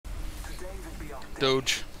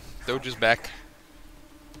Doge. Doge is back.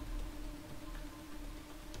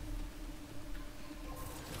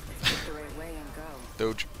 The right way and go.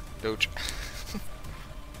 Doge. Doge.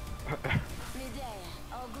 Midday,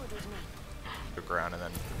 all good with me. Look around and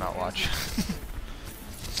then not watch.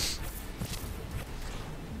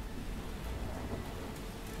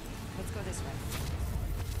 Let's go this way.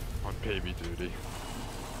 On baby duty.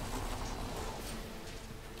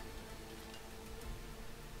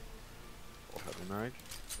 Full heavy mag.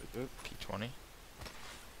 Take it. P20.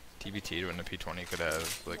 TBT when the P20 could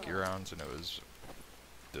have like gear rounds and it was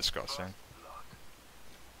disgusting.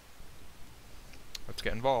 Let's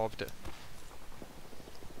get involved.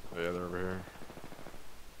 Oh, yeah, they're over here.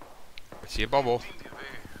 I see a bubble.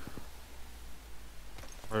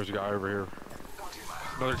 There's a guy over here.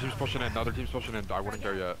 Another team's pushing in. Another team's pushing in. I wouldn't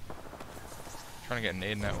go yet. Trying to get a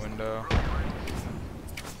nade in that window.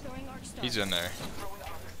 He's in there.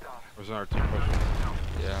 There's another team pushing.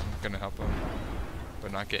 Yeah, I'm gonna help him,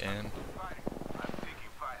 but not get in.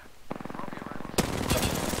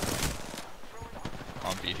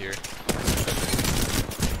 On beat here.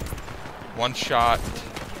 One shot. Hit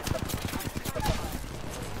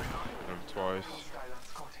him twice.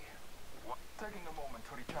 Taking a moment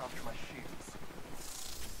to recharge my shields.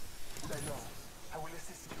 I know. I will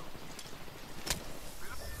assist you.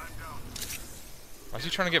 Why is he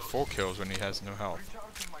trying to get full kills when he has no health?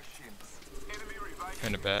 Recharging my shields.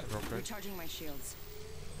 In a bat, real quick. Recharging my shields.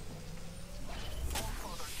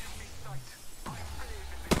 Father, give me sight. I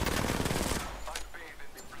bathe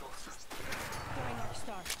in the blood. Going Arc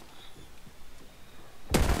Star.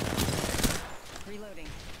 Reloading.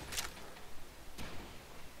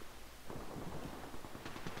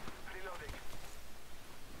 Reloading.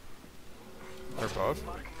 They're above.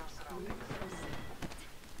 Marking our surroundings.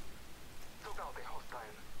 Took out a hostile.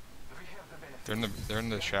 We have the benefit. They're in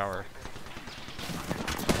the shower.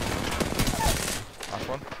 Last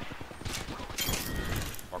one.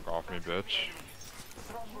 Fuck off me, bitch.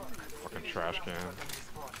 Fucking trash can.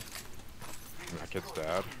 That kid's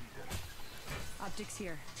dad. Optics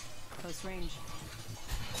here. Close range.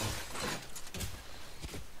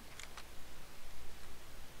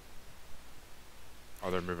 Oh,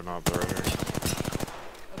 they're moving up. They're right here.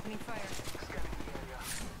 Opening fire. Scanning the area.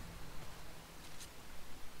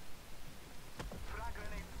 Frag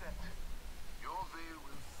grenade set. Your veil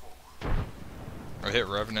will fall. I hit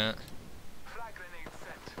Revenant. Frag grenade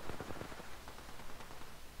set.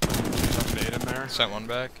 Some nade in there. Sent one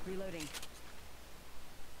back. Reloading.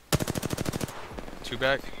 Two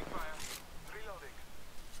back. Fire. Reloading.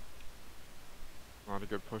 Not a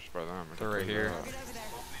good push by them. I They're can right tell you here. that. Get over there.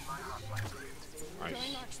 Nice.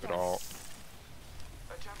 Throwing arc Good stars. all.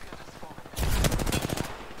 A champion has fallen.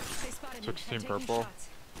 They spotted me. 16 I'm taking purple. shots.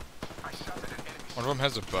 I shot at an enemy. One of them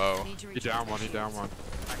has a bow. Need to He recharge down my one. He down shields. one.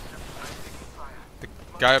 Taking fire. The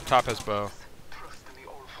guy up top has bow. Trust in the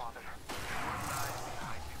All Father.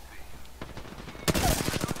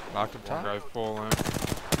 Knocked up One top. guy full in. Down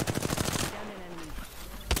an enemy.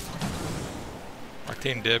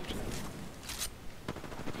 Octane dipped.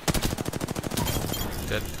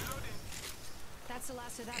 Dead. That's the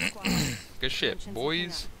last of that squad. Good shit,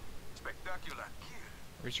 boys. Spectacular.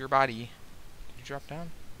 Where's your body? Did you drop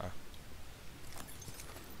down? Oh.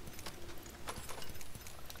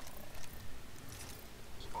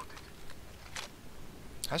 Spotted.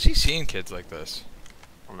 How's he seeing kids like this?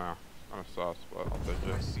 Oh no. Kind of sus, but I'll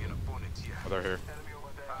take I it. see an opponent here. Oh, they're here. Enemy over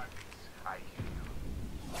there. I hear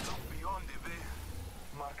you. Look beyond the veil.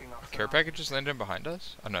 Marking our Care package just landed behind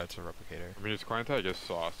us? Oh no, it's a replicator. I mean, his clan tag is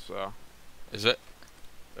sauce, so. Is it?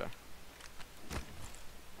 Yeah.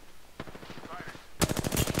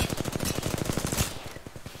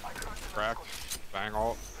 Cracked. Bang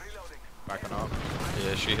alt. Reloading. Backing up.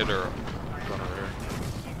 Yeah, she hit her. Gun over here.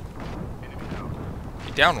 Enemy down.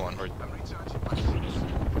 He down one. Oh, I'm recharging my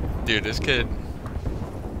shields. Dude, this kid.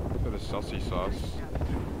 look at this sussy sus.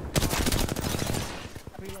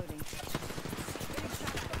 Reloading.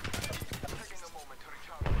 Taking a moment to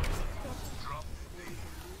recharge. Drop.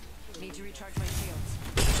 Need to recharge my shields.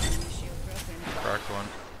 Enemy shield broken. Cracked one.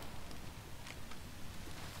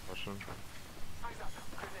 Pushing. Eyes up.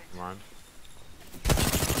 Grenade. Mind.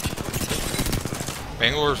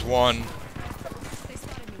 Bangalore's one. They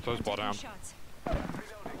spotted me. So it's I'm ball taking down. shots.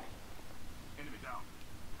 Reloading. Enemy down.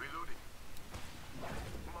 Reloading.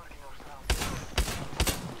 Marking our surroundings.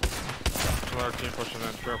 Another team pushing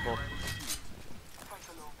in. Careful. Fight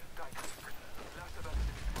alone. Die. Last of us is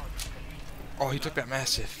one. Oh, he took that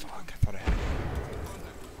massive. Fuck, I thought I had it.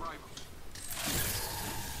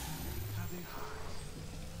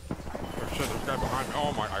 Oh shit, there's a guy behind me.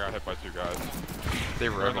 Oh my, I got hit by two guys. They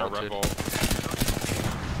They're in their revolted. red vault.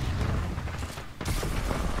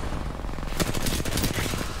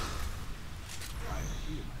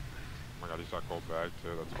 bag too.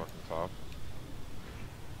 That's fucking tough.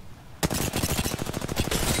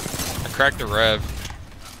 I cracked the rev.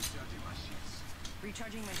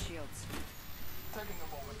 Recharging my shields. Taking a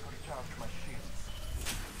moment to recharge my shields.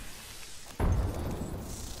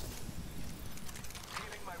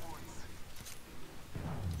 Healing my wounds.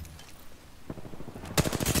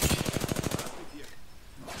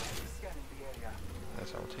 Scanning the area.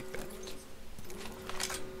 Yes, I'll take that.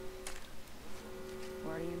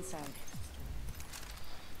 Already inside.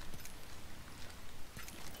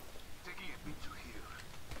 Taking a bit to heal.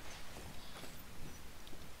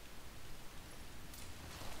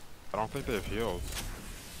 I don't think they have heals.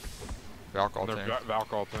 Valk They're ulting.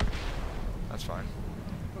 Valk ulting. That's fine.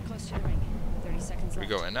 We're close to the ring. 30 seconds Do we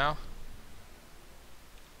left. go in now?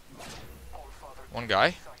 All Father, One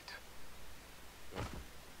guy? sight.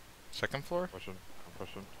 Second floor? Pushing. I'm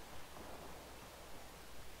pushing.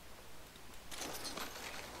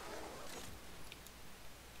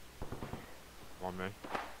 On me.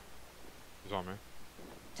 He's on me.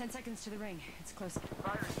 10 seconds to the ring. It's close.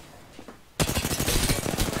 Firing.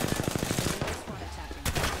 Squad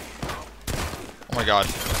attacking. Oh my god.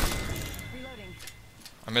 Reloading.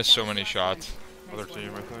 I missed so many shots. Other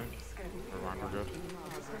team, I think. Never mind, we're good.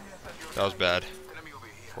 That was bad. Enemy over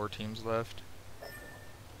here. 4 teams left. Yeah,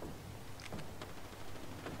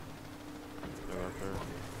 they're up there.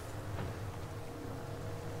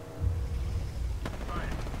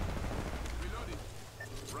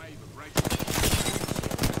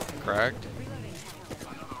 Cracked. Reloading.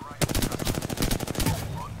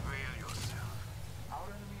 Unveil yourself. Our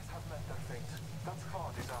enemies have met their fate. That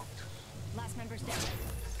squad is out. Last member standing.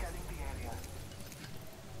 Scanning the area.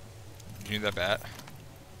 Do you need that bat?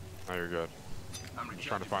 No, you're good. I'm just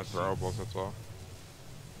trying to find throwables, that's all.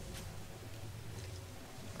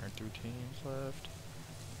 Alright, 2 teams left.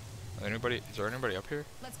 Is there anybody up here?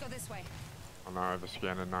 Let's go this way. Oh no, I have a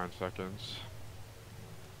scan in 9 seconds.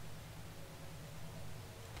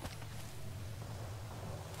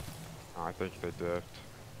 Oh, I think they dipped.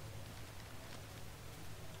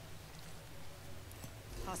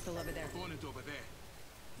 Hostile over there. All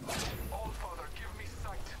Father, give me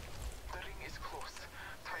sight. The ring is close.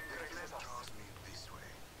 Time races us. This way.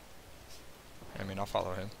 I mean, I'll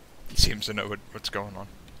follow him. He seems to know what's going on.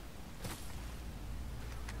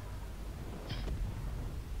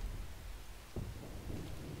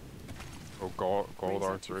 Oh, gold Rings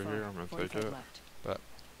not too R3 far. here, I'm gonna 45 take it. left.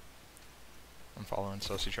 I'm following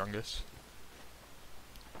Sussy Chungus.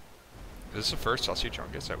 Is this the first Sussy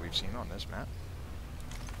Chungus that we've seen on this map?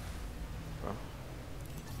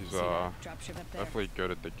 He's See that dropship up there? definitely good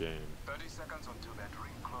at the game. 30 seconds until that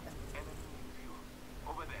ring club. Enemy in view.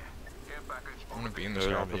 Over there. Care package. I'm gonna beam Yeah, this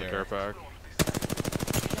they're guy going over for the the care air. pack.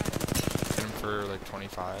 Hit him for like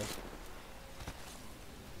 25.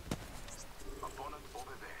 Opponent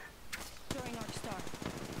over there. Throwing Arc Star.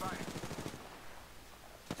 Fire.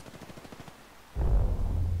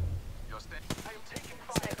 You're steady. I am taking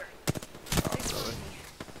fire. Sniper. Oh, They really? spotted me.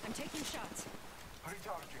 I'm taking shots.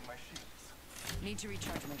 Recharging my shields. Need to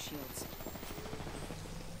recharge my shields.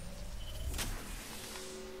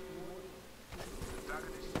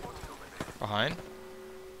 Antagonist spotted over there. Behind? The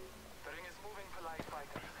ring is moving for light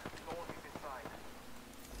fighters. No one is inside.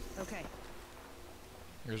 Okay.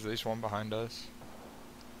 There's at least one behind us.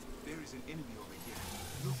 There is an enemy over here.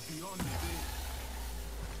 Look beyond the veil.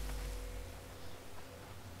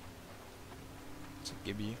 It's a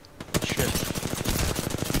Gibby. Oh, shit. Other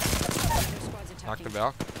squads attacking. Knock the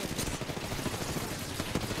Valk.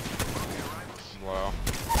 Wow.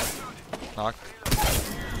 Knock.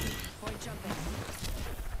 Void jumping.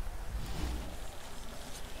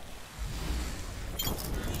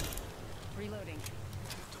 Reloading.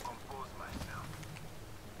 To compose myself.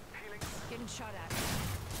 Healing. Getting shot at.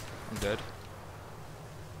 I'm dead.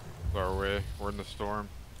 Far away. We're in the storm.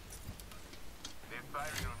 They're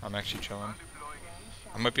firing on. I'm actually chilling. Deploying.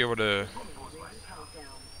 I might be able to Compose myself.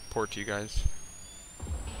 port to you guys. Shots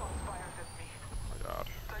fired at me. Oh my god.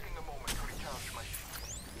 Taking a moment to recharge my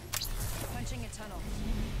shield. Punching a tunnel.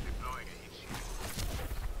 Deploying a heat shield.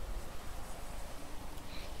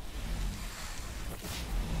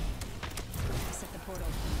 I set the portal.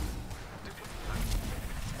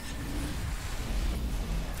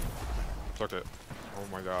 Took it. Oh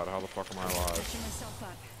my god, how the fuck am I alive? Catching myself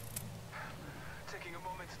up. Taking a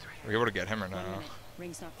moment to Are we able to get him or no? 1 minute.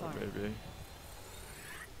 Ring's not far. Maybe.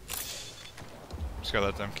 Just gotta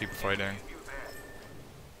let them keep fighting. you there.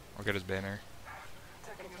 I'll get his banner.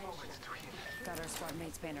 Taking a moment to heal. Got our squad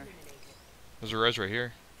mate's banner. There's a res right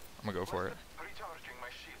here. I'm gonna go for it. Recharging my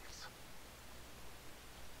shields.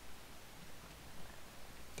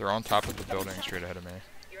 They're on top of the building straight ahead of me.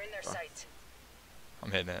 You're in their sights.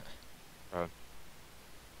 I'm hitting it. You're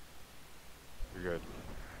good.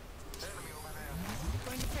 Enemy over there.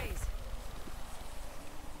 Going to phase.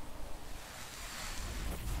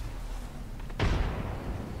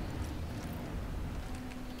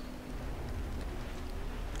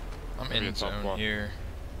 I'm Maybe in it's up zone one. here.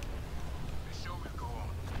 The show will go on.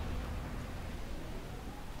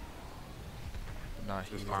 Not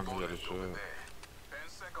This here. time we Bullet gotta over shoot. there. 10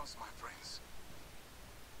 seconds, my friends.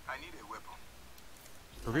 I need a weapon.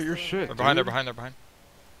 Go get your shit. They're behind, they're dude. behind, they're behind.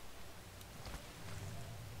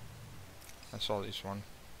 I saw at least one.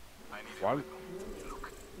 I need a Why? weapon.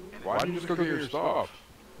 Look, Why didn't you just go get your stuff?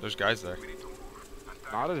 There's guys there. we need to move. And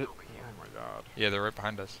Not target it. is Oh over here. my god. Yeah, they're right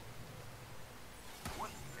behind us. What?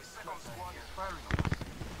 A second squad is firing on us.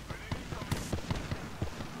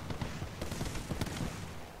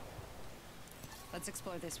 Let's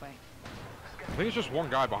explore this way. I think it's just one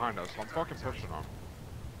guy behind us. I'm fucking pushing him.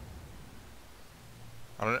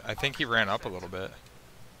 I think he ran up a little bit.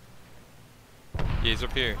 Yeah, he's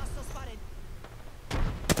up here. Hostile spotted.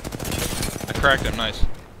 I cracked him, nice.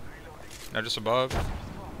 Now just above. They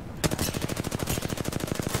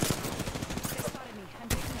spotted me. I'm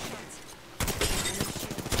taking shots. Enemy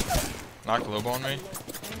shield. Knocked Lobo on me. Enemy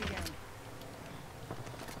down.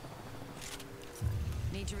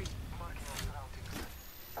 Need to reach. Marking our surroundings.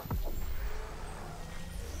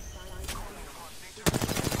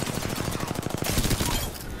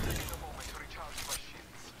 Taking a moment to recharge my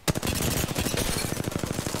shields.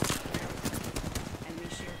 Enemy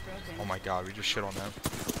shield broken. Oh my god, we just shit on them.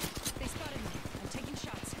 They spotted me. I'm taking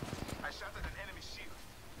shots. I shattered an enemy shield.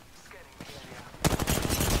 Scanning the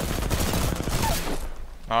area.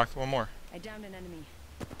 Knocked, one more. I downed an enemy.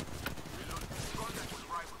 Reloading. Contact with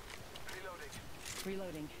rival. Reloading.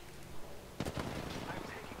 Reloading. I'm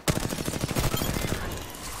taking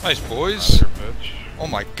Nice, boys. Here, bitch. Oh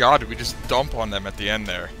my god, did we just dump on them at the end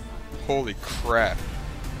there? Holy crap.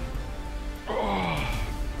 Dude, I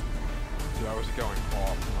was going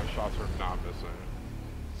off. My shots are not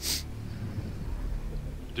missing.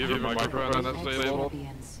 Do you have a microphone that's disabled?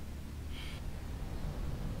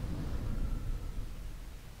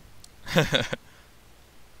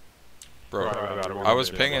 Bro, Right, I was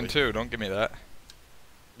pinging too, don't give me that.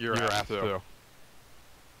 You're ass too.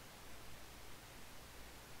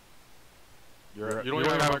 You don't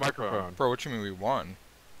even have a microphone. Bro, what you mean we won?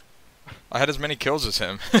 I had as many kills as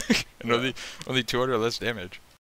him. And only 200 less damage.